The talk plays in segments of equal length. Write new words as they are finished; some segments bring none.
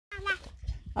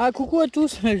Ah, coucou à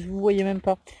tous, je vous voyais même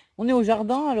pas. On est au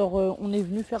jardin, alors on est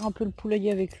venu faire un peu le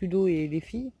poulailler avec Ludo et les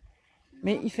filles.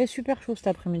 Mais il fait super chaud cet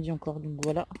après-midi encore, donc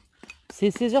voilà. C'est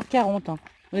 16h40, hein.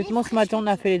 Honnêtement, ce matin, on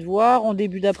a fait les devoirs. En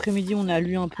début d'après-midi, on a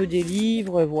lu un peu des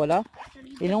livres, voilà.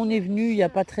 Et là, on est venu il n'y a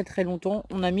pas très très longtemps.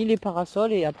 On a mis les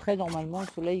parasols et après, normalement, le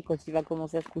soleil, quand il va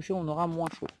commencer à se coucher, on aura moins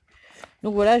chaud.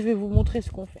 Donc voilà, je vais vous montrer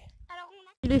ce qu'on fait.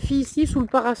 Les filles ici sous le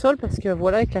parasol parce que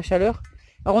voilà, avec la chaleur.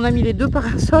 Alors on a mis les deux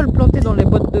parasols plantés dans les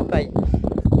bottes de paille.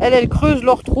 Elle creuse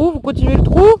leur trou. Vous continuez le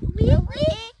trou? Oui, oui.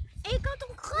 Et quand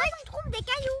on creuse, on trouve des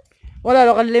cailloux. Voilà,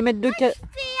 alors elles les mettent de... C'est avec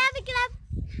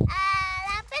la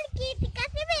pelle qui était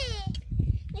cassée,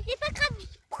 mais c'est pas grave.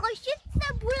 Prends juste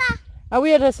ce bout-là. Ah oui,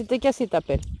 elle s'était cassée ta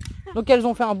pelle. Donc elles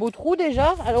ont fait un beau trou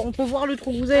déjà. Alors on peut voir le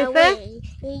trou que vous avez fait. Ouais.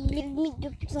 Et il est limite de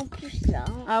plus en plus là.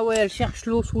 Ah ouais, elle cherche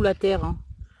l'eau sous la terre, hein.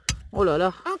 Oh là là.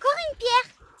 Encore une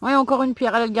pierre. Ouais, encore une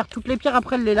pierre. Elle garde toutes les pierres,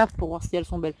 après elle les lave pour voir si elles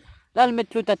sont belles. Là, elles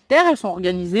mettent le tas de terre, elles sont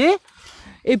organisées.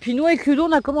 Et puis nous, avec Ludo,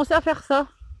 on a commencé à faire ça.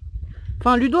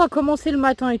 Enfin, Ludo a commencé le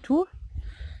matin et tout.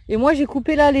 Et moi, j'ai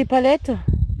coupé là les palettes.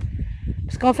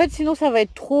 Parce qu'en fait, sinon, ça va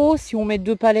être trop si on met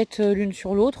deux palettes l'une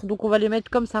sur l'autre. Donc, on va les mettre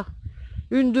comme ça.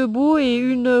 Une debout et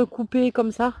une coupée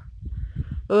comme ça.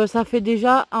 Ça fait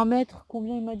déjà 1 mètre.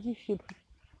 Combien il m'a dit? Je sais plus.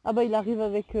 Ah bah, il arrive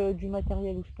avec du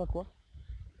matériel ou je sais pas quoi.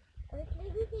 Avec les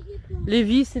vis et des planches. Les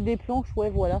vis et des planches, ouais,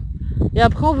 voilà. Et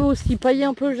après, on veut aussi pailler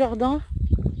un peu le jardin.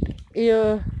 Et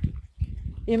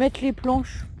mettre les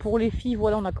planches pour les filles.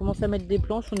 Voilà, on a commencé à mettre des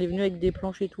planches. On est venu avec des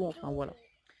planches et tout. Enfin, voilà.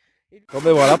 Bon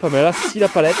ben voilà, Pamela, si la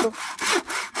palette.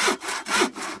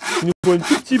 Il nous faut un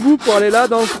tout petit bout pour aller là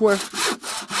dans le coin.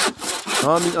 On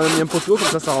a mis un poteau,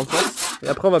 comme ça renforce. Et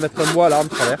après on va mettre un bois là en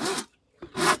travers.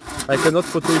 Avec un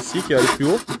autre poteau ici qui va aller plus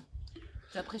haut.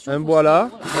 Un bois là,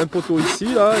 un poteau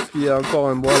ici là, et puis encore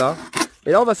un bois là.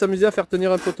 Et là on va s'amuser à faire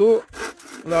tenir un poteau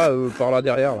là, par là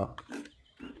derrière là.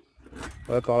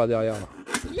 Ouais, par là derrière là.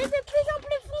 Il est de plus en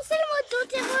plus foncé le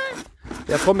moto-terreux.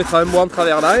 Et après on mettra un bois en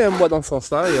travers là et un bois dans ce sens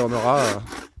là et on aura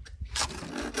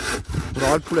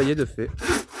le poulailler de fait.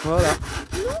 Voilà.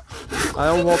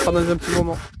 Allez, on va en prendre dans un petit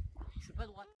moment.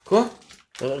 Quoi?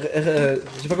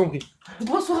 J'ai pas compris.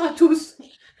 Bonsoir à tous.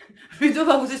 Ludo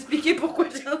va vous expliquer pourquoi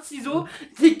j'ai un ciseau,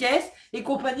 des caisses et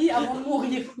compagnie avant de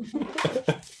mourir.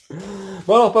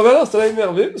 Bon alors Pamela, ça l'a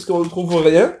énervé parce qu'on ne trouve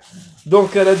rien.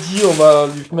 Donc elle a dit on va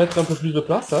lui mettre un peu plus de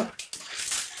place. Hein.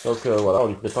 Donc voilà, on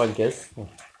lui prépare une caisse.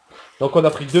 Donc on a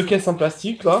pris 2 caisses en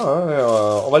plastique là.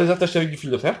 Hein, on va les attacher avec du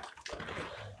fil de fer.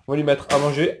 On va lui mettre à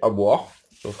manger, à boire.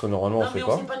 Sauf que normalement on Non, fait mais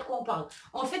pas. on sait pas de quoi on parle.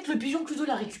 En fait, le pigeon que Ludo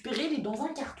l'a récupéré, il est dans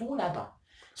un carton là-bas.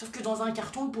 Sauf que dans un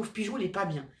carton, le pauvre pigeon, il est pas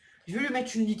bien. Je vais lui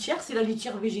mettre une litière, c'est la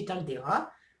litière végétale des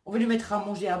rats. On va lui mettre à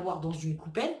manger, à boire dans une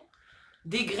coupelle.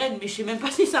 Des graines, mais je sais même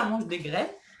pas si ça mange des graines.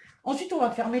 Ensuite, on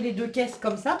va fermer les deux caisses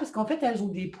comme ça, parce qu'en fait, elles ont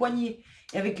des poignées.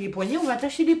 Et avec les poignées, on va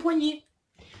attacher les poignées.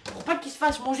 Pour pas qu'il se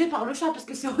fasse manger par le chat, parce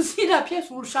que c'est aussi la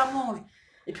pièce où le chat mange.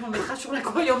 Et puis on le mettra sur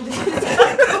l'aquarium des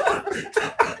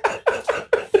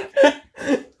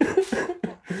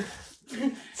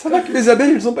Ça va que les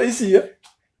abeilles elles sont pas ici. Hein.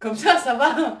 Comme ça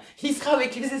va. Il sera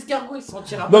avec les escargots, il se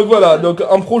sentira pas. Donc voilà, donc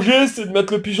un projet c'est de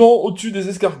mettre le pigeon au-dessus des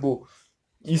escargots.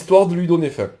 Histoire de lui donner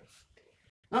faim.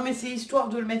 Non, mais c'est histoire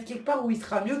de le mettre quelque part où il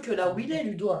sera mieux que là où il est,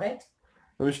 Ludo, arrête.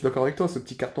 Non mais je suis d'accord avec toi, ce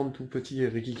petit carton tout petit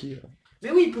rikiki. Mais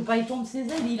oui, il peut pas étendre ses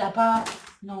ailes, il a pas...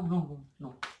 Non.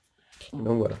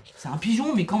 Donc voilà. C'est un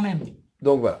pigeon, mais quand même.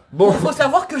 Donc voilà. Bon. Faut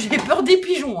savoir que j'ai peur des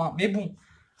pigeons, hein, mais bon.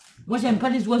 Moi, j'aime pas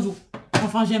les oiseaux.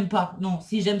 Enfin, j'aime pas. Non,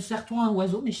 si j'aime certes un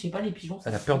oiseau, mais je sais pas les pigeons.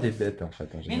 Elle a peur des bêtes en fait.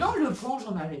 En mais non, le pan,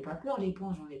 j'en avais pas peur. Les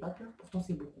pans, j'en ai pas peur. Pourtant,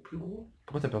 c'est beaucoup plus gros.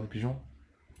 Pourquoi t'as peur des pigeons?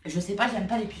 Je sais pas, j'aime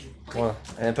pas les pigeons. Voilà,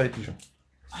 elle aime pas les pigeons.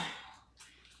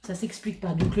 Ça s'explique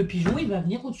pas. Donc le pigeon, il va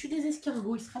venir au-dessus des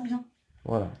escargots, il sera bien.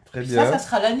 Voilà, très Puis bien. ça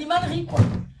sera l'animalerie, quoi.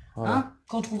 Voilà. Hein,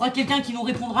 quand on trouvera quelqu'un qui nous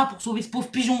répondra pour sauver ce pauvre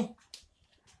pigeon.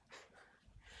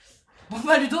 Bon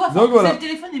bah Ludo va faire voilà. le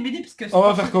téléphone et m'aider parce que... On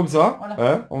va faire comme ça. Voilà.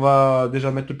 Hein, on va déjà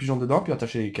mettre le pigeon dedans puis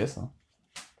attacher les caisses. Hein.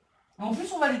 En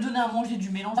plus, on va lui donner à manger du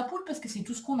mélange à poule parce que c'est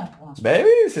tout ce qu'on a pour l'instant. Ben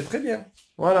oui, c'est très bien.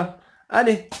 Voilà.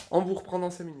 Allez, on vous reprend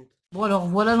dans 5 minutes. Bon alors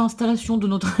voilà l'installation de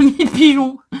notre ami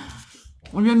pigeon.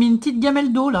 On lui a mis une petite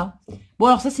gamelle d'eau là. Bon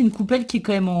alors ça c'est une coupelle qui est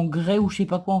quand même en grès ou je sais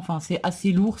pas quoi. Enfin c'est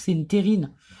assez lourd, c'est une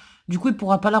terrine. Du coup il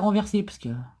pourra pas la renverser parce que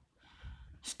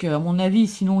à mon avis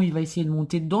sinon il va essayer de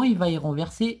monter dedans, il va y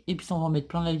renverser et puis ça on va en mettre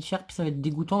plein la litière puis ça va être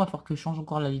dégoûtant, il va falloir que je change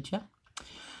encore la litière.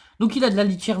 Donc il a de la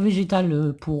litière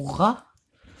végétale pour rats.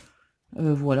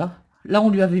 Voilà. Là on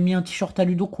lui avait mis un t-shirt à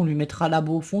Ludo qu'on lui mettra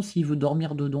là-bas au fond s'il veut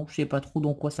dormir dedans. Je sais pas trop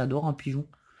dans quoi ça dort un pigeon.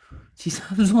 Si ça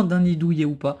a besoin d'un nid douillet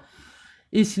ou pas.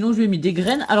 Et sinon, je lui ai mis des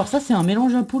graines. Alors ça, c'est un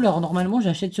mélange à poule. Alors normalement,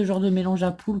 j'achète ce genre de mélange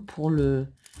à poule pour le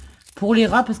Pour les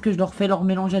rats, parce que je leur fais leur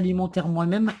mélange alimentaire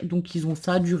moi-même. Donc ils ont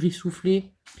ça, du riz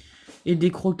soufflé et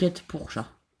des croquettes pour chat.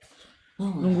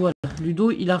 Donc voilà,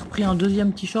 Ludo, il a repris un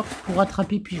deuxième t-shirt pour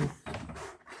attraper Pigeon.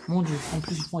 Mon Dieu, en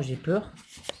plus moi j'ai peur.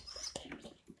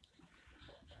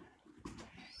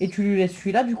 Et tu lui laisses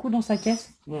celui-là du coup dans sa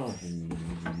caisse? Non, il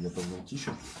n'a pas besoin de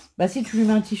t-shirt. Bah si, tu lui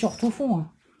mets un t-shirt au fond.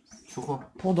 Hein.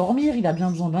 Pourquoi? Pour dormir, il a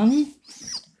bien besoin d'un nid.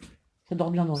 Ça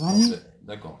dort bien dans un nid.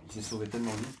 D'accord, il s'est sauvé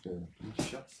tellement vite que le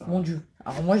t-shirt, ça... Mon Dieu.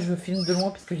 Alors moi je filme de loin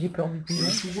parce que j'ai peur du pigeon.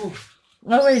 C'est beau.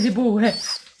 Ah ouais, il est beau, ouais.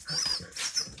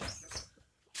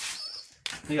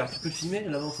 Regarde, tu peux le filmer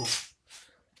là-bas au fond.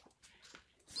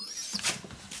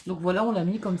 Donc voilà, on l'a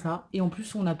mis comme ça. Et en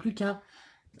plus, on n'a plus qu'à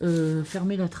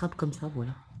fermer la trappe comme ça,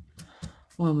 voilà.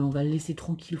 Ouais, mais on va le laisser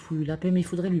tranquille, fouiller la paix. Mais il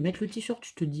faudrait lui mettre le t-shirt,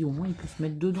 je te dis. Au moins, il peut se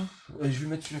mettre dedans. Je vais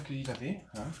mettre celui-là qu'il avait.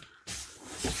 Hein.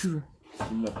 Si tu veux.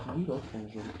 Il me l'a pris l'autre,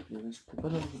 je risque pas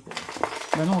de le récupérer.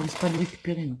 Bah non, on risque pas de le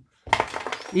récupérer, non.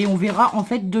 Et on verra, en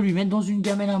fait, de lui mettre dans une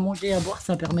gamelle à manger et à boire.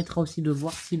 Ça permettra aussi de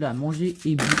voir s'il a mangé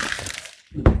et bu.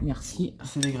 Merci.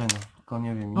 C'est des graines, quand on y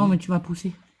avait mis. Non, mais tu m'as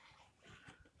poussé.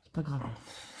 C'est pas grave.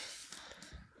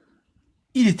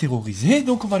 Il est terrorisé,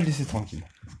 donc on va le laisser tranquille.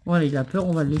 Voilà, il a peur,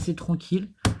 on va le laisser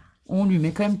tranquille. On lui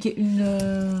met quand même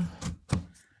une...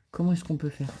 Comment est-ce qu'on peut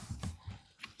faire?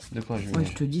 De quoi je vais Ouais,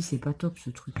 je te dis, c'est pas top ce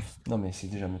truc. Non mais c'est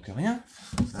déjà mieux que rien.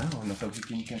 Hein, on a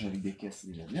fabriqué une cage avec des caisses, c'est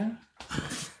déjà bien.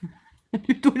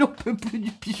 Plutôt, il en peut plus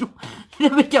du pigeon. Il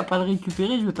avait qu'à pas le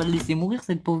récupérer, je vais pas le laisser mourir,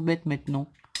 cette pauvre bête, maintenant.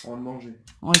 On va le manger.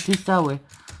 Ouais, c'est ça, ouais.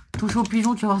 Touche au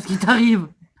pigeon, tu vas voir ce qui t'arrive.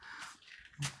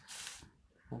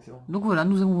 Bon, c'est bon. Donc voilà,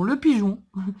 nous avons le pigeon.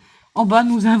 En bas,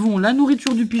 nous avons la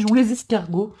nourriture du pigeon, les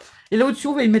escargots. Et là au-dessus,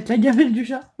 on va y mettre la gamelle du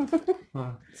chat. Ouais,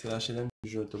 c'est la H&M que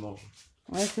je te mange.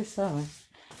 Ouais, c'est ça, ouais.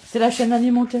 C'est la chaîne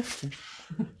alimentaire.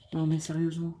 Non, mais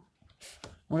sérieusement.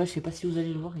 Bon, là, je sais pas si vous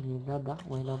allez le voir, il est là-bas.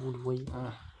 Ouais, là, vous le voyez.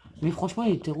 Ah. Mais franchement,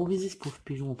 il est terrorisé, ce pauvre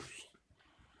pigeon, en plus.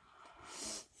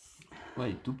 Ouais,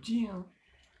 il est tout petit, hein.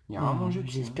 Il y a rien à manger.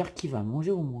 J'espère qu'il va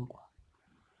manger au moins, quoi.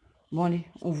 Bon, allez,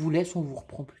 on vous laisse, on vous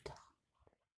reprend plus tard.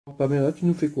 Pamela, tu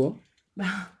nous fais quoi? Bah,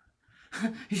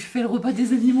 je fais le repas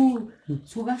des animaux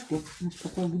sauvages, quoi. Je sais pas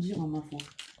quoi vous dire, hein, ma foi.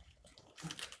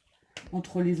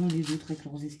 Entre les uns et les autres, avec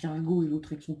leurs escargots et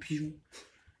l'autre avec son pigeon.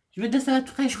 Je vais de la salade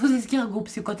fraîche aux escargots,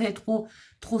 parce que quand elle est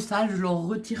trop sale, je leur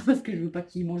retire parce que je veux pas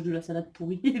qu'ils mangent de la salade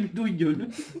pourrie et le dos il gueule.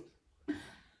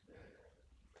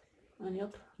 Allez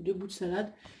hop, 2 bouts de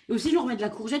salade. Et aussi je leur mets de la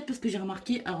courgette parce que j'ai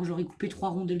remarqué, alors j'aurais coupé 3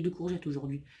 rondelles de courgette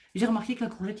aujourd'hui. J'ai remarqué que la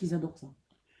courgette ils adorent ça.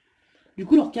 Du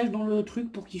coup, leur cache dans le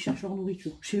truc pour qu'ils cherchent leur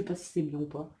nourriture. Je sais pas si c'est bien ou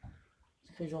pas.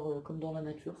 Ça fait genre comme dans la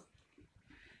nature.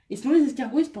 Et sinon, les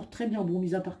escargots, ils se portent très bien. Bon,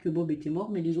 mis à part que Bob était mort,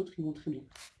 mais les autres, ils vont très bien.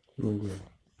 Ouais, ouais.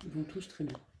 Ils vont tous très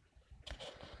bien.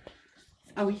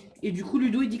 Ah oui, et du coup,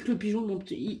 Ludo, il dit que le pigeon, bon,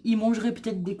 il mangerait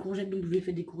peut-être des courgettes, donc je lui ai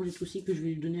fait des courgettes aussi que je vais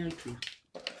lui donner à la cuillère.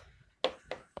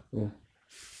 Ouais.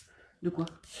 De quoi?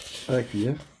 À la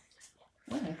cuillère.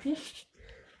 Ouais, à la cuillère.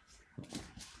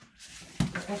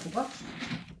 Pourquoi faut pas?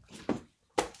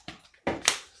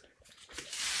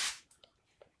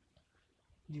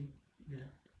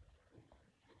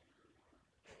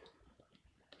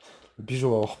 Le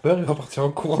pigeon va avoir peur, il va partir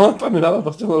en courant, Pamela va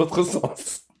partir dans l'autre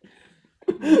sens.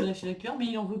 Il va lâcher la cuillère, mais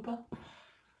il en veut pas.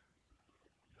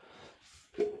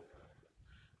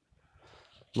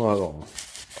 Bon alors.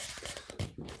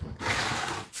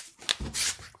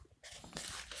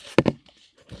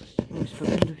 C'est pas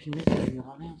mal de filmer, ça lui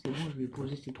dira rien. C'est bon, je lui ai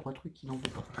posé ces 3 trucs, il en veut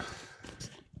pas.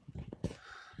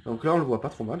 Donc là on le voit pas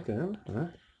trop mal quand même.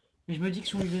 Hein. Mais je me dis que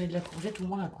si on lui donnait de la courgette, au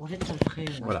moins la courgette, ça le ferait...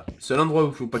 Voilà. Seul endroit où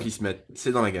il faut pas qu'il se mette,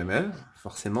 c'est dans la gamelle.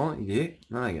 Forcément, il est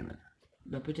dans la gamelle.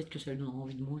 Bah peut-être que ça lui donnera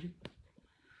envie de manger.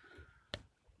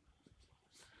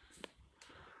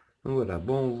 Donc voilà,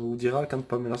 bon, on vous dira quand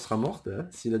Pamela sera morte, hein,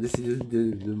 s'il a décidé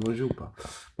de manger ou pas.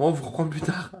 Bon, on vous reprend plus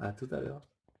tard. À tout à l'heure.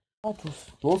 À tous.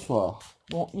 Bonsoir.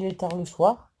 Bon, il est tard le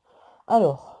soir.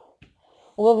 Alors,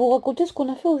 on va vous raconter ce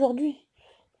qu'on a fait aujourd'hui.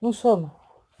 Nous sommes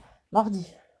mardi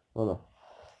Voilà.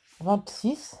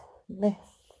 26 mai.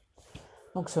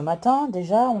 Donc ce matin,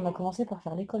 déjà, on a commencé par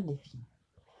faire l'école des filles.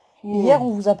 Hier, on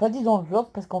vous a pas dit dans le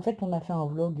vlog, parce qu'en fait, on a fait un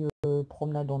vlog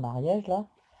promenade en Ariège, là.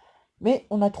 Mais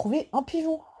on a trouvé un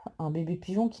pigeon. Un bébé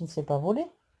pigeon qui ne s'est pas volé.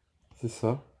 C'est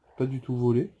ça. Pas du tout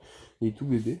volé. Il est tout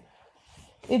bébé.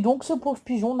 Et donc, ce pauvre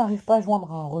pigeon n'arrive pas à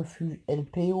joindre un refuge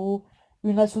LPO,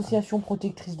 une association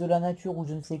protectrice de la nature ou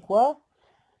je ne sais quoi,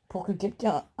 pour que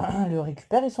quelqu'un le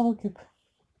récupère et s'en occupe.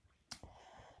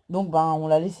 Donc, ben, on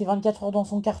l'a laissé 24 heures dans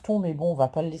son carton, mais bon, on va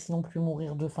pas le laisser non plus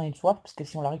mourir de faim et de soif, parce que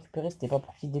si on l'a récupéré, c'était pas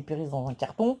pour qu'il dépérisse dans un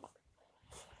carton.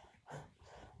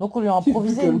 Donc, on lui a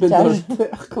improvisé une cage. Dans le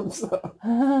terre, comme ça.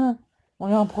 On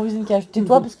lui a improvisé une cage.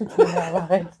 Tais-toi parce que tu m'énerves,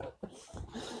 arrête.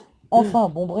 Enfin,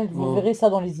 bon bref, vous Bon. verrez ça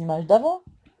dans les images d'avant.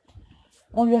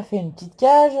 On lui a fait une petite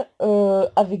cage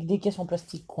avec des caisses en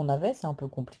plastique qu'on avait. C'est un peu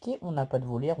compliqué. On n'a pas de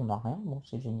volière, on n'a rien. Bon,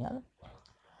 c'est génial.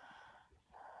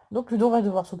 Donc Ludo va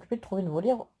devoir s'occuper de trouver une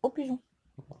volière aux pigeons.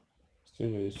 Parce que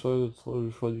j'avais soit le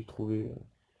choix de lui trouver.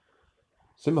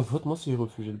 C'est ma faute, moi, si j'ai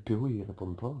refusé le PO, ils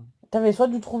répondent pas. T'avais soit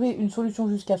dû trouver une solution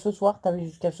jusqu'à ce soir, t'avais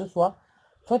jusqu'à ce soir.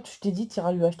 Soit je t'ai dit,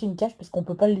 t'iras lui acheter une cage parce qu'on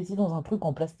peut pas le laisser dans un truc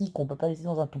en plastique, on peut pas le laisser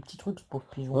dans un tout petit truc, ce pauvre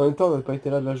pigeon. En même temps, on n'a pas été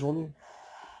là de la journée.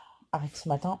 Arrête, ce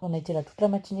matin, on a été là toute la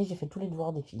matinée, j'ai fait tous les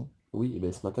devoirs des filles. Oui, et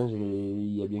ben ce matin,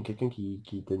 il y a bien quelqu'un qui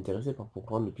était intéressé pour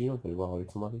prendre le pigeon, il fallait voir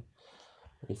avec son mari.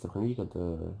 Et cet après-midi, quand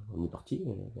on est parti,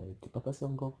 elle n'était pas passée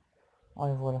encore.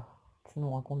 Ouais, voilà. Tu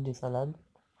nous racontes des salades.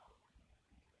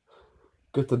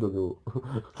 Que t'as donné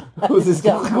aux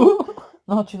escargots?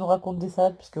 Non, tu nous racontes des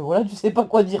salades parce que voilà, tu sais pas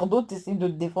quoi dire d'autre, t'essayes de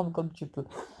te défendre comme tu peux.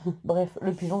 Bref,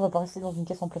 le pigeon va pas rester dans une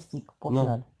caisse en plastique, point Non,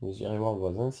 final. mais j'irai voir le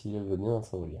voisin s'il venait dans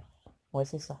sa volière. Ouais,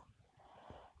 c'est ça.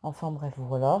 Enfin bref,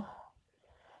 voilà.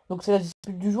 Donc c'est la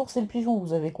dispute du jour, c'est le pigeon,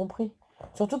 vous avez compris.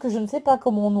 Surtout que je ne sais pas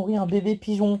comment on nourrit un bébé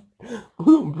pigeon.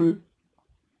 Non plus.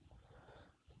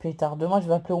 Pétard, demain je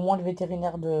vais appeler au moins le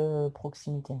vétérinaire de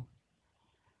proximité.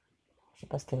 Je sais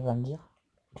pas ce qu'elle va me dire.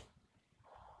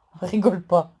 Rigole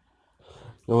pas.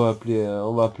 On va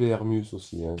appeler Hermus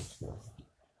aussi. Hein,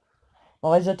 On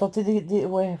va déjà tenter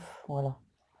Ouais, voilà.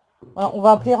 Voilà, on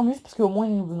va appeler Hermus parce qu'au moins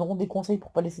ils nous donneront des conseils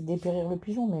pour pas laisser dépérir le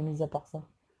pigeon, mais mis à part ça.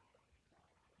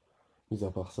 mis à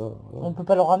part ça, voilà. On peut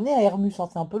pas le ramener à Hermus, hein,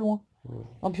 c'est un peu loin. Ouais.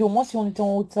 Et puis au moins si on était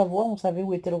en Haute-Savoie, on savait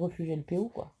où était le refuge et le PO,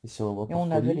 quoi. Et si on envoie Et par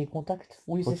on avait les colis, contacts.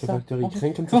 Oui, quand c'est ce ça. facteur il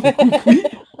craint, comme ça fait couille.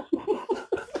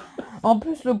 En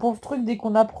plus, le pauvre truc, dès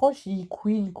qu'on approche, il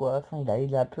queen, quoi. Enfin,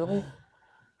 il a apeuré.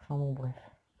 Enfin bon, bref.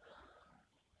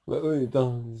 Bah oui,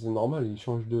 attends, c'est normal, il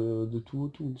change de tout au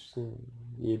tout, tu sais.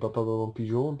 Il est papa, maman,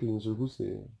 pigeon, puis d'un seul coup,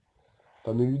 c'est...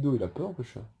 Pas Ludo, il a peur, le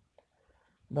chat.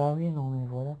 Bah oui, non, mais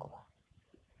voilà, quoi.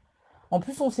 En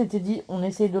plus, on s'était dit, on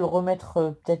essaye de le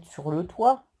remettre peut-être sur le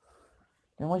toit.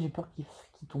 Mais moi, j'ai peur qu'il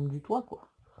tombe du toit, quoi.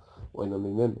 Ouais, non, mais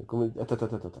même... Attends.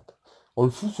 On le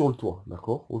fout sur le toit,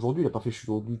 d'accord? Aujourd'hui, il a pas fait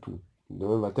chaud du tout.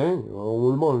 Demain matin, on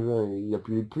le mange, hein. Il n'y a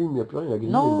plus les plumes, il n'y a plus rien, il a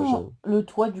grillé, le machin. Non, le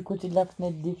toit du côté de la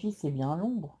fenêtre des filles, c'est bien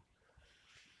l'ombre.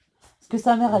 Parce que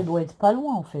sa mère, elle doit être pas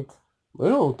loin, en fait. Ouais,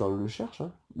 non, autant le cherche,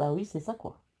 hein. Bah oui, c'est ça,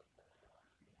 quoi.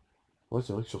 Ouais,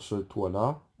 c'est vrai que sur ce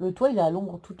toit-là, Le toit, il est à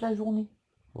l'ombre toute la journée.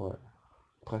 ouais,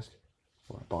 presque.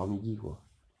 Ouais, par midi, quoi.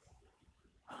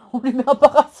 On lui met un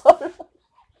parasol.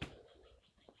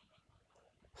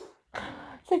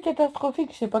 C'est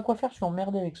catastrophique, je sais pas quoi faire, je suis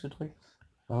emmerdée avec ce truc.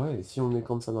 Ah ouais, et si on met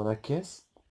comme ça dans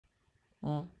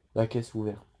Hum, la caisse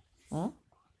ouverte, hum,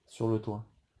 sur le toit.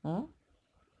 hum.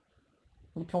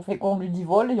 Et puis on fait quoi? On lui dit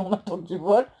vole et on attend qu'il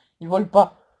vole. Il vole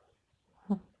pas.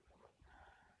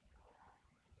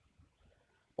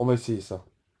 On va essayer ça.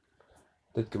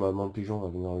 Peut-être que maman le pigeon va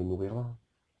venir le nourrir là.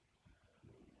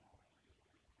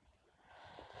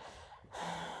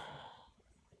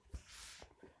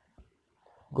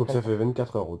 Comme ça fait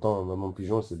 24 heures, autant maman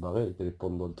pigeon elle s'est barrée, elle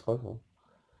téléphone dans le train. Hein.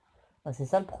 Bah, c'est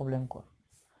ça le problème, quoi.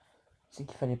 C'est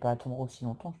qu'il fallait pas attendre aussi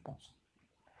longtemps, je pense.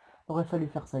 Il aurait fallu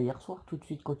faire ça hier soir, tout de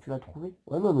suite, quand tu l'as trouvé.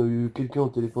 Ouais, mais on a eu quelqu'un au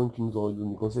téléphone qui nous aurait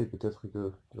donné conseil, peut-être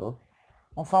que... Tu vois.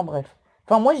 Enfin, bref.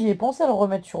 Enfin, moi, j'y ai pensé à le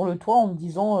remettre sur le toit en me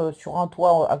disant sur un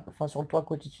toit, enfin, sur le toit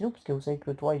quotidien, parce que vous savez que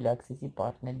le toit, il est accessible par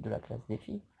la fenêtre de la classe des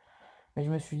filles. Mais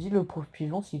je me suis dit, le pauvre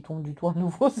pigeon, s'il tombe du toit à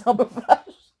nouveau, c'est un peu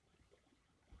vache.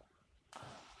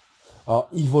 Alors,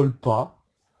 il vole pas,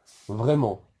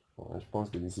 vraiment. Ouais, je pense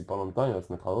que d'ici pas longtemps, il va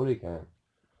se mettre à voler quand même.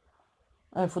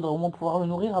 Il faudrait au moins pouvoir le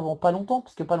nourrir avant pas longtemps,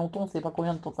 parce que pas longtemps, on sait pas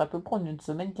combien de temps ça peut prendre, une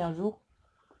semaine, 15 jours.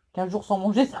 15 jours sans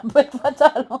manger, ça peut être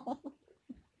fatal, hein.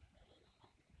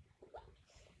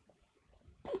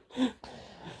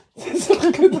 C'est sûr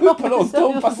que Non, pas mais longtemps,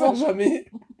 on passera sérieusement. jamais.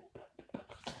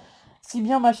 Si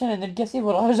bien ma chaîne elle est le cassé, il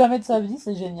volera jamais de sa vie,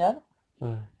 c'est génial.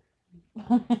 Ouais,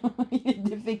 Il est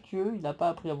défectueux, il n'a pas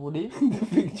appris à voler.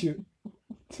 défectueux.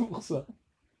 C'est pour ça.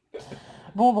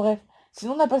 Bon, bref.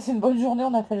 Sinon, on a passé une bonne journée,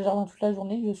 on a fait le jardin toute la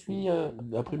journée, je suis...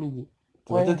 L'après-midi.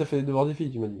 Ce Ouais, matin, t'as fait les devoirs des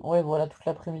filles, tu m'as dit. ouais, voilà, toute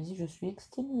l'après-midi, je suis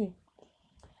exténuée.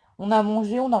 On a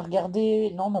mangé, on a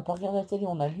regardé... Non, on n'a pas regardé la télé,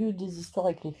 on a lu des histoires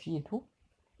avec les filles et tout.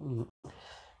 Mhm.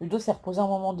 Ludo s'est reposé un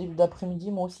moment début d'après-midi,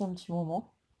 moi aussi un petit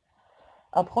moment.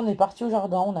 Après, on est parti au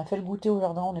jardin, on a fait le goûter au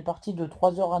jardin, on est parti de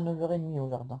 3 h à 9 h 30 au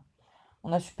jardin.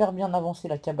 On a super bien avancé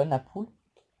la cabane à poules.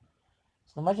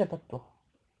 C'est dommage, il n'y a pas de toit.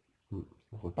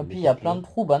 Et puis, il y a plein de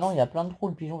trous. Bah non, il y a plein de trous,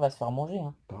 le pigeon va se faire manger.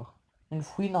 Hein. Par. Une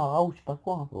fouine, un rat ou je sais pas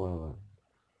quoi. Hein. Ouais,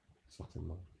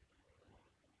 certainement.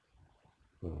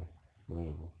 Ouais,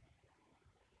 j'avoue.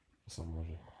 sans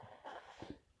manger.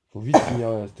 Faut vite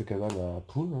finir cette cabane à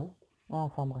poules, hein.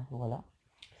 Enfin bref, voilà.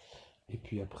 Et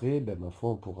puis après, ben, ma foi,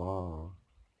 on pourra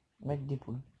Mettre des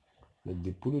poules. mettre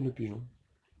des poules et le pigeon.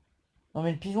 Non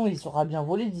mais le pigeon, il sera bien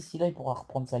volé. D'ici là, il pourra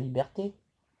reprendre sa liberté.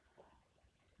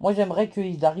 Moi, j'aimerais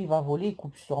qu'il arrive à voler et qu'on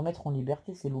puisse le remettre en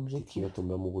liberté. C'est Qui l'objectif. va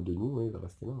tomber amoureux de nous, ouais, il va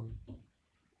rester là, hein.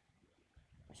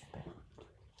 Super.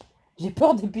 J'ai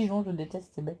peur des pigeons, je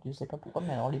déteste ces bêtes. Je sais pas pourquoi,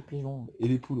 mais alors les pigeons... Et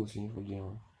les poules aussi, il faut le dire,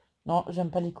 hein. Non, j'aime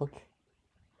pas les coqs.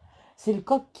 C'est le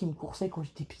coq qui me coursait quand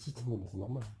j'étais petite. Ouais, mais c'est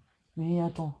normal. Mais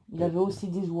attends, il avait aussi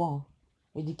des oies, hein,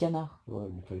 et des canards. Ouais,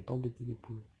 mais il fallait pas embêter les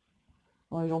poules.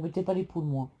 Ouais, j'embêtais pas les poules,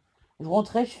 moi. Je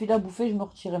rentrais, je filais à bouffer, je me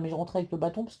retirais, mais je rentrais avec le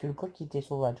bâton parce que le coq il était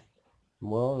sauvage.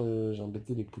 Moi, j'ai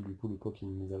embêté les poules, du coup, le coq, il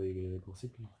nous avait coursé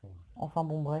plusieurs fois. Enfin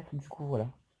bon, bref, du coup, voilà.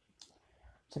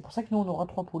 C'est pour ça que nous, on aura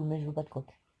 3 poules, mais je veux pas de coq.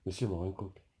 Mais si, on aura un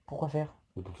coq. Pourquoi faire?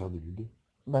 Mais pour faire des bébés.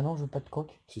 Bah non, je veux pas de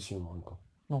coq. Si, on aura un coq.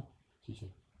 Non, Si, si.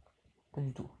 pas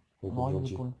du tout. Un On coq aura que des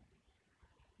gentil. poules.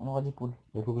 On aura des poules.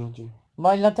 Un coq gentil.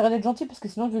 Bah, il a intérêt d'être gentil parce que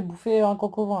sinon, je vais le bouffer un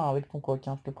coq au vin avec ton coq,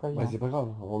 hein, je te Ouais, préviens. c'est pas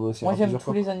grave, on Moi, essaiera j'aime plusieurs tous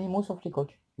coqs. les animaux sauf les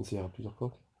coqs. On essaiera plusieurs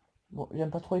coqs. Bon,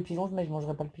 j'aime pas trop les pigeons, mais je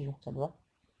mangerai pas le pigeon, ça te va?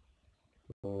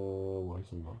 Ouais,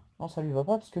 ça me va. Non, ça lui va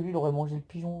pas parce que lui, il aurait mangé le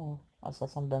pigeon,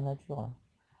 assassin de la nature, là.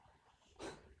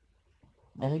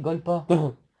 Elle rigole pas.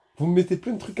 Vous me mettez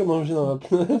plein de trucs à manger dans la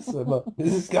place, bah,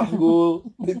 des escargots,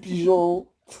 des pigeons.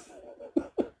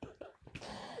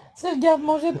 C'est le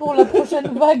garde-manger pour la prochaine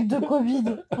vague de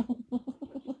Covid.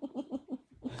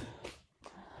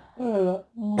 Voilà.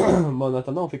 Mm. Bon, en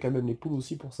attendant, on fait quand même les poules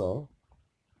aussi pour ça, hein.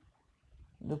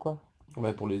 De quoi?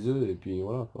 Ouais, pour les œufs, et puis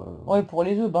voilà, quoi. Ouais, pour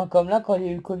les œufs, ben comme là, quand il y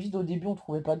a eu le Covid, au début, on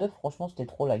trouvait pas d'œufs. Franchement, c'était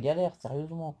trop la galère,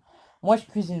 sérieusement. Moi, je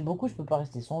cuisine beaucoup, je peux pas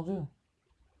rester sans œufs.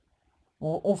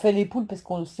 On fait les poules parce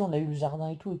qu'on aussi, on a eu le jardin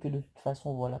et tout, et que de toute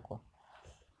façon, voilà, quoi.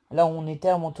 Là où on était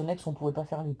à Mentonnex, on pouvait pas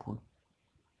faire les poules.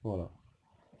 Voilà.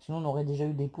 Sinon, on aurait déjà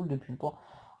eu des poules depuis le temps.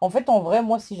 En fait, en vrai,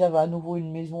 moi, si j'avais à nouveau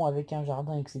une maison avec un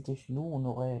jardin et que c'était chez nous, on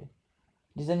aurait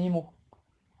des animaux.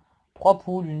 3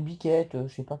 poules, une biquette,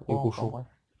 je sais pas Un quoi, enfin cochon. bref.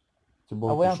 C'est bon,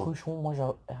 Ah un ouais, un cochon. cochon, moi,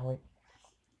 ah ouais.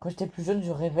 Quand j'étais plus jeune,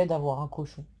 je rêvais d'avoir un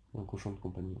cochon. Un cochon de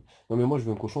compagnie. Non, mais moi, je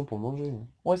veux un cochon pour manger, hein.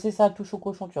 Ouais, c'est ça, touche au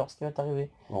cochon, tu vois ce qui va t'arriver.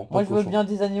 Alors, pas Moi, de je veux cochon. bien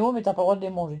des animaux, mais t'as pas le droit de les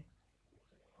manger.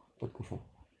 Pas de cochon.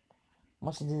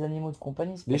 Moi, c'est des animaux de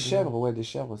compagnie, c'est pas Des des... chèvres, ouais, des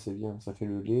chèvres, c'est bien. Ça fait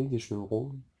le lait, des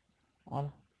chevrons. Voilà.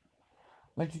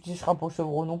 Mais tu toucheras pas au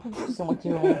chevreau non plus, parce que c'est moi qui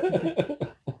vais m'en occuper.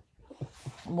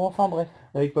 Bon, enfin bref.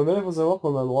 Avec Pamela, il faut savoir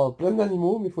qu'on a le droit à plein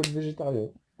d'animaux, mais il faut être végétarien.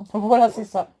 Voilà, c'est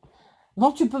ça.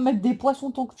 Non, tu peux mettre des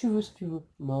poissons tant que tu veux, si tu veux.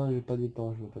 Non, j'ai pas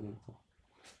d'étang, je veux pas d'étang.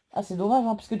 Ah, c'est dommage,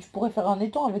 hein, parce que tu pourrais faire un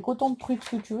étang avec autant de trucs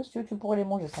que tu veux, si tu veux, tu pourrais les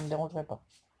manger, ça me dérangerait pas.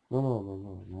 Non, non, non,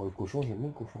 non. Moi, le cochon, j'aime bien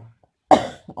le cochon.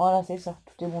 Voilà, c'est ça,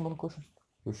 tout est bon dans le cochon.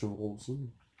 Le chevreau aussi.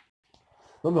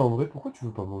 Non, mais en vrai, pourquoi tu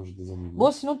veux pas manger des animaux?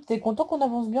 Bon, sinon, t'es content qu'on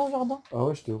avance bien au jardin? Ah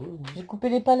ouais, j'étais heureux, hein. J'ai coupé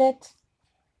les palettes.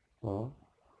 Voilà,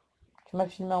 Tu m'as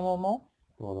filmé un moment.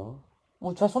 voilà. Bon, de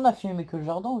toute façon, on a filmé que le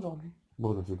jardin aujourd'hui.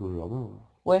 Bon, on a fait que le jardin, hein.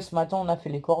 Ouais, ce matin, on a fait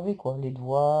les corvées, quoi. Les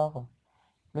devoirs,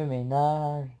 le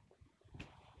ménage.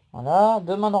 Voilà.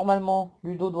 Demain, normalement,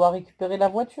 Ludo doit récupérer la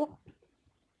voiture.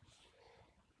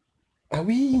 Ah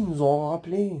oui, ils nous ont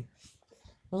rappelé.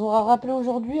 Il nous aura rappelé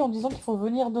aujourd'hui en disant qu'il faut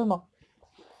venir demain.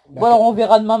 Bah, Bon, alors on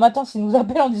verra demain matin s'il nous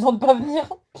appelle en disant de pas venir.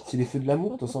 c'est les feux de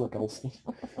l'amour, de toute façon, la carrosserie.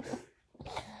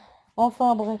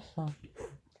 Enfin, bref.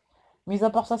 Mis à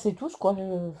part ça, c'est tout ce quoi.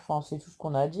 Enfin, c'est tout ce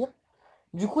qu'on a à dire.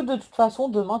 Du coup, de toute façon,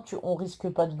 demain, on risque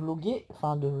pas de vlogger,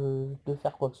 enfin, de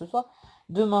faire quoi que ce soit.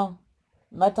 Demain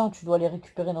matin, tu dois aller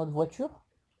récupérer notre voiture.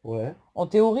 Ouais, En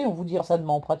théorie, on vous dira ça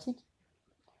demain en pratique.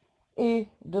 Et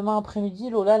demain après-midi,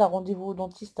 Lola, elle a rendez-vous au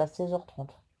dentiste à 16h30.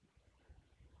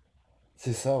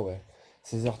 c'est ça, ouais.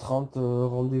 16h30,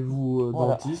 rendez-vous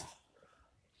Voilà. dentiste.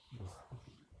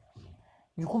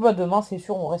 Du coup, bah demain, c'est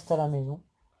sûr, on reste à la maison.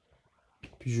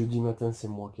 Puis jeudi matin, c'est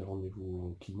moi qui ai rendez-vous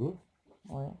au kiné.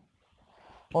 Ouais.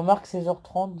 Remarque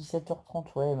 16h30, 17h30,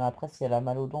 ouais, mais après, si elle a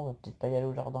mal aux dents, on va peut-être pas y aller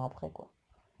au jardin après, quoi.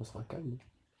 On sera calme.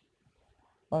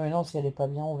 Ouais, mais non, si elle est pas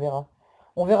bien, on verra.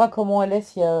 On verra comment elle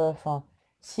est, enfin,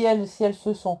 si elle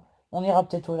se sent. On ira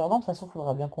peut-être au jardin, de toute façon, il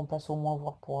faudra bien qu'on passe au moins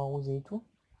voir pour arroser et tout.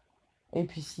 Et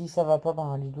puis si ça va pas,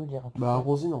 ben Ludo il ira tout Bah, seul.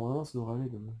 arroser, normalement, ça devrait aller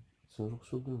demain. C'est un jour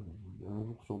sur deux. Un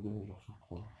jour sur deux, un jour sur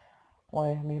trois.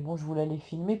 Ouais, mais bon, je voulais les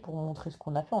filmer pour montrer ce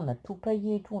qu'on a fait. On a tout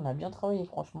paillé et tout, on a bien travaillé,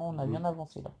 franchement, on a bien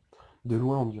avancé là. De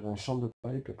loin, on dirait un champ de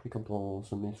paille, puis après, quand on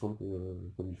se met sur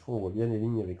comme il faut, on voit bien les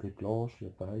lignes avec les planches, la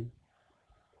paille,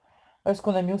 Est-ce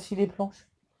qu'on a mis aussi les planches?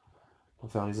 pour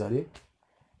faire les allées.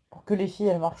 Pour que les filles,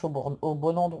 elles marchent au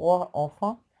bon endroit,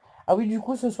 enfin. Ah oui, du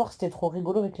coup, ce soir, c'était trop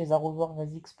rigolo avec les arrosoirs.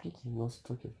 Vas-y, explique. Non, c'est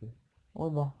toi qui as fait. Ouais,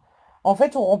 ben. En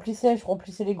fait, je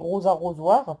remplissais les gros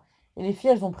arrosoirs. Et les filles,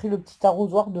 elles ont pris le petit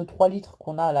arrosoir de 3 litres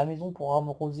qu'on a à la maison pour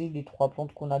arroser les 3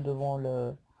 plantes qu'on a devant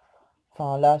le...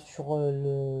 Enfin, là, sur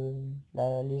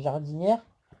les jardinières.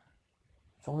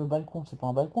 Sur le balcon, c'est pas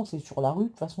un balcon, c'est sur la rue, de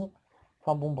toute façon.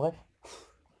 Enfin bon, bref.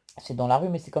 C'est dans la rue,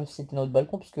 mais c'est comme si c'était notre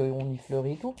balcon, puisqu'on y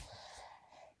fleurit et tout.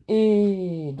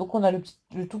 Et donc on a le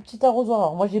tout petit arrosoir.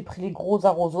 Alors moi j'ai pris les gros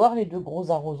arrosoirs, les deux gros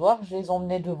arrosoirs, je les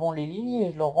emmenais devant les lignes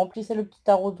et je leur remplissais le petit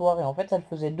arrosoir. Et en fait, elle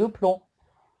faisait 2 plans.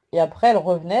 Et après, elle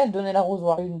revenait, elle donnait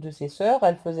l'arrosoir à une de ses sœurs,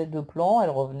 elle faisait 2 plans, elle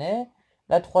revenait.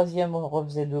 La troisième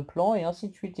refaisait 2 plans, et ainsi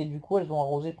de suite. Et du coup, elles ont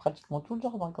arrosé pratiquement tout le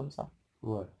jardin comme ça.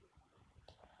 Ouais.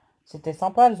 C'était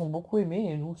sympa, elles ont beaucoup aimé,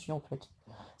 et nous aussi en fait.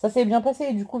 Ça s'est bien passé,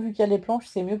 et du coup, vu qu'il y a les planches,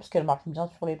 c'est mieux parce qu'elles marchent bien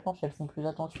sur les planches, elles font plus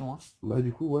attention, hein. Bah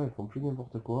du coup, ouais, elles font plus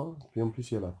n'importe quoi. Puis en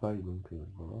plus, il y a la paille, donc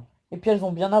voilà. Et puis elles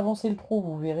ont bien avancé le trou,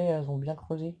 vous verrez, elles ont bien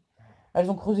creusé. Elles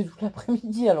ont creusé toute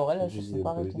l'après-midi, alors elles Je se les sont ai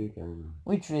pas un peu arrêtées. aidées quand même.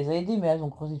 Oui, tu les as aidées, mais elles ont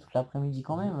creusé toute l'après-midi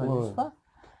quand même, Ouais, n'est-ce ouais. pas?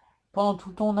 Pendant tout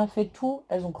le temps, on a fait tout,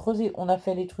 elles ont creusé, on a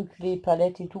fait les trucs, les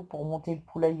palettes et tout pour monter le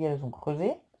poulailler, elles ont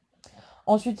creusé.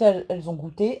 Ensuite, elles ont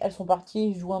goûté, elles sont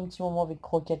parties jouer un petit moment avec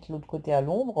Croquette de l'autre côté à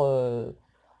l'ombre.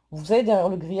 Vous savez, derrière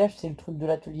le grillage, c'est le truc de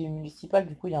l'atelier municipal,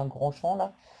 du coup, il y a un grand champ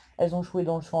là. Elles ont joué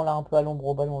dans le champ là, un peu à l'ombre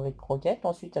au ballon avec Croquette.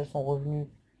 Ensuite, elles sont revenues,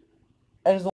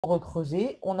 elles ont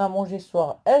recreusé. On a mangé ce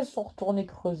soir, elles sont retournées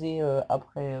creuser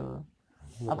après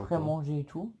D'accord. manger et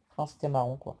tout. Enfin, c'était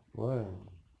marrant quoi. Ouais.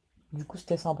 Du coup,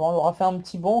 c'était sympa. On leur a fait un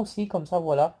petit banc aussi, comme ça,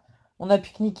 voilà. On a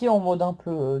pique-niqué en mode un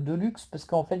peu de luxe, parce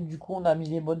qu'en fait, du coup, on a mis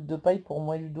les bottes de paille pour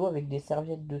moi et Ludo avec des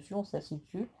serviettes dessus, on s'est assis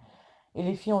dessus. Et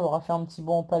les filles, on leur a fait un petit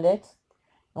banc en palette.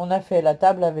 On a fait la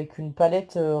table avec une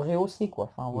palette rehaussée, quoi.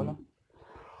 Enfin, voilà.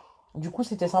 Mm. Du coup,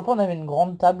 c'était sympa. On avait une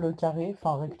grande table carrée,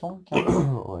 enfin rectangle, carré.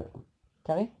 Ouais.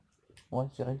 Carré? Ouais,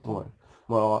 c'est rectangle. Ouais.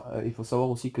 Bon alors, il faut savoir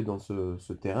aussi que dans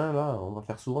ce terrain-là, on va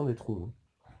faire souvent des trous, hein.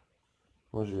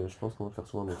 Moi, je pense qu'on va faire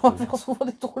souvent des On trous. va faire souvent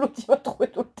des trous, l'autre, il va trouver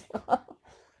d'autres terrains.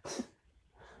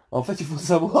 En fait, il faut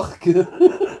savoir que...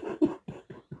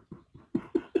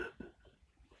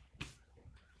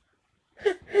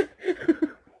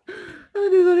 Ah,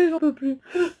 désolé, j'en peux plus.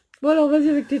 Bon, alors, vas-y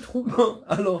avec tes trous.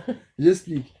 Alors,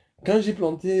 j'explique. Quand j'ai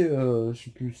planté, je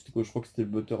sais plus, c'était quoi, je crois que c'était le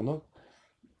butternut,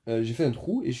 j'ai fait un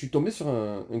trou et je suis tombé sur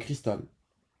un cristal.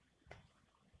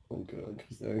 Donc,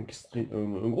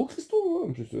 un gros cristaux,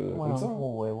 hein, juste Ouais, comme un ça, hein.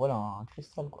 gros, ouais, voilà, un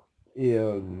cristal, quoi. Et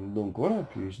donc voilà,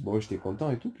 puis bon, j'étais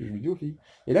content et tout, puis je lui dis aux filles.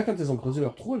 Et là, quand elles ont creusé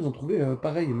leur trou, elles ont trouvé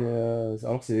pareil, mais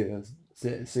alors que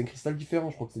c'est un cristal différent,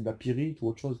 je crois que c'est de la pyrite ou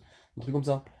autre chose, un truc comme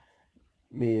ça.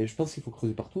 Mais je pense qu'il faut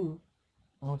creuser partout, hein.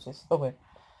 Non, c'est ça, ouais.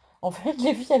 En fait,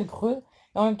 les filles, elles creusent,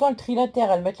 et en même temps, elles trient la terre.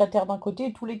 Elles mettent la terre d'un côté,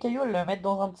 et tous les cailloux, elles le mettent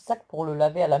dans un petit sac pour le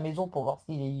laver à la maison, pour voir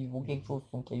s'ils vaut quelque chose,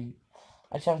 son caillou.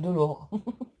 Elles cherchent de l'or.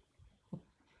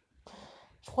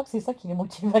 Je crois que c'est ça qui les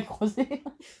motive à creuser.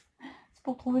 C'est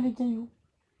pour trouver les cailloux.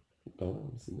 Ah ouais,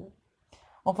 c'est bien.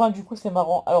 Enfin, du coup, c'est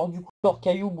marrant. Alors, du coup, leurs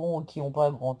cailloux, bon, qui n'ont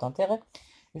pas grand intérêt,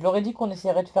 je leur ai dit qu'on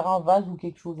essaierait de faire un vase ou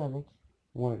quelque chose avec.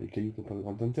 Ouais, les cailloux n'ont pas de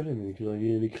grand intérêt, mais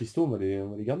les cristaux, on va les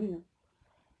garder, hein.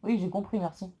 Oui, j'ai compris,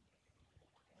 merci.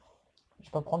 Je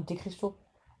vais pas prendre tes cristaux.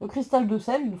 Le cristal de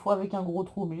sel, une fois avec un gros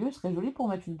trou au milieu, serait joli pour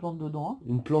mettre une plante dedans,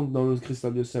 Une plante dans le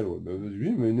cristal de sel, ouais, bah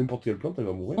oui, mais n'importe quelle plante, elle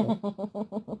va mourir, hein.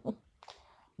 hein.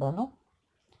 Ben non.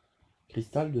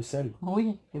 Cristal de sel.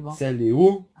 Oui, eh ben. Sel et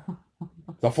eau,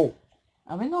 ça fond.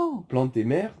 Ah mais non. Plante et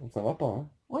mer, ça va pas, hein.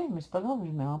 Oui, mais c'est pas grave,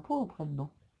 je mets un pot après dedans.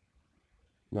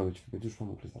 Non, mais tu fais pas touche pas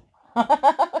mon cristal.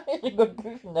 Il rigole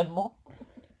plus finalement.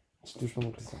 Tu touches pas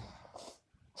mon cristal.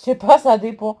 Je sais pas, ça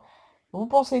dépend. Vous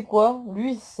pensez quoi?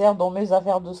 Lui, il se sert dans mes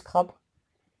affaires de scrap.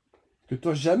 Que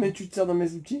toi, jamais tu te sers dans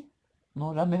mes outils?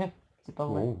 Non, jamais. C'est pas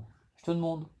vrai. Bon, Je te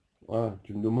demande. ouais,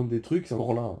 tu me demandes des trucs, c'est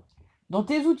encore là. Dans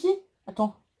tes outils?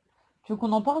 Attends. Tu veux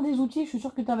qu'on en parle des outils? Je suis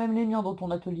sûre que t'as même les miens dans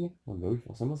ton atelier. Ah bah oui,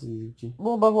 forcément, c'est des outils.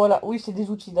 Bon, bah voilà. Oui, c'est des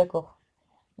outils, d'accord.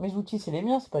 Mes outils, c'est les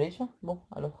miens, c'est pas les tiens. Bon,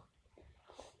 alors.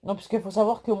 Non, parce qu'il faut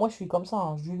savoir que moi, je suis comme ça,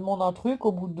 hein. Je lui demande un truc,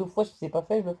 au bout de 2 fois, si c'est pas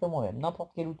fait, je le fais moi-même.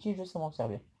 N'importe quel outil, je sais m'en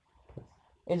servir.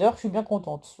 Et d'ailleurs, je suis bien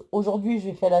contente. Aujourd'hui,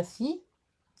 j'ai fait la scie,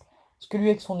 parce que lui,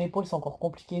 avec son épaule, c'est encore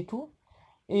compliqué et tout.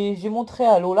 Et j'ai montré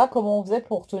à Lola comment on faisait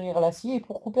pour tenir la scie et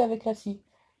pour couper avec la scie.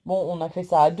 Bon, on a fait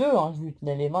ça à deux, hein. Je lui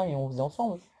tenais les mains et on faisait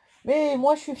ensemble. Mais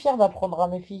moi, je suis fière d'apprendre à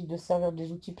mes filles de se servir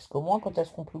des outils, parce qu'au moins, quand elles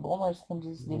seront plus grandes, elles seront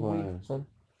se débrouiller Ouais. toutes seules.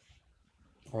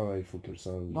 Ah ouais, il faut qu'elle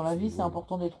sache Dans la se vie, c'est débrouiller.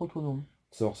 important d'être autonome.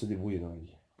 Savoir se débrouiller dans la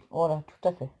vie. Voilà, tout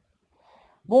à fait.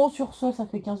 Bon, sur ce, ça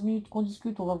fait 15 minutes qu'on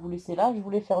discute, on va vous laisser là. Je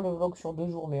voulais faire le vlog sur 2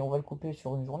 jours, mais on va le couper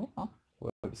sur une journée, hein. Ouais,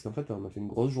 parce qu'en fait, on a fait une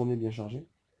grosse journée bien chargée.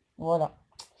 Voilà.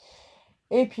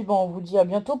 Et puis bon, on vous dit à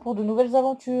bientôt pour de nouvelles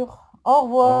aventures. Au Au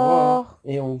revoir. revoir.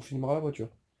 Et on vous filmera la voiture.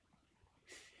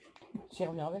 J'y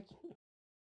reviens avec.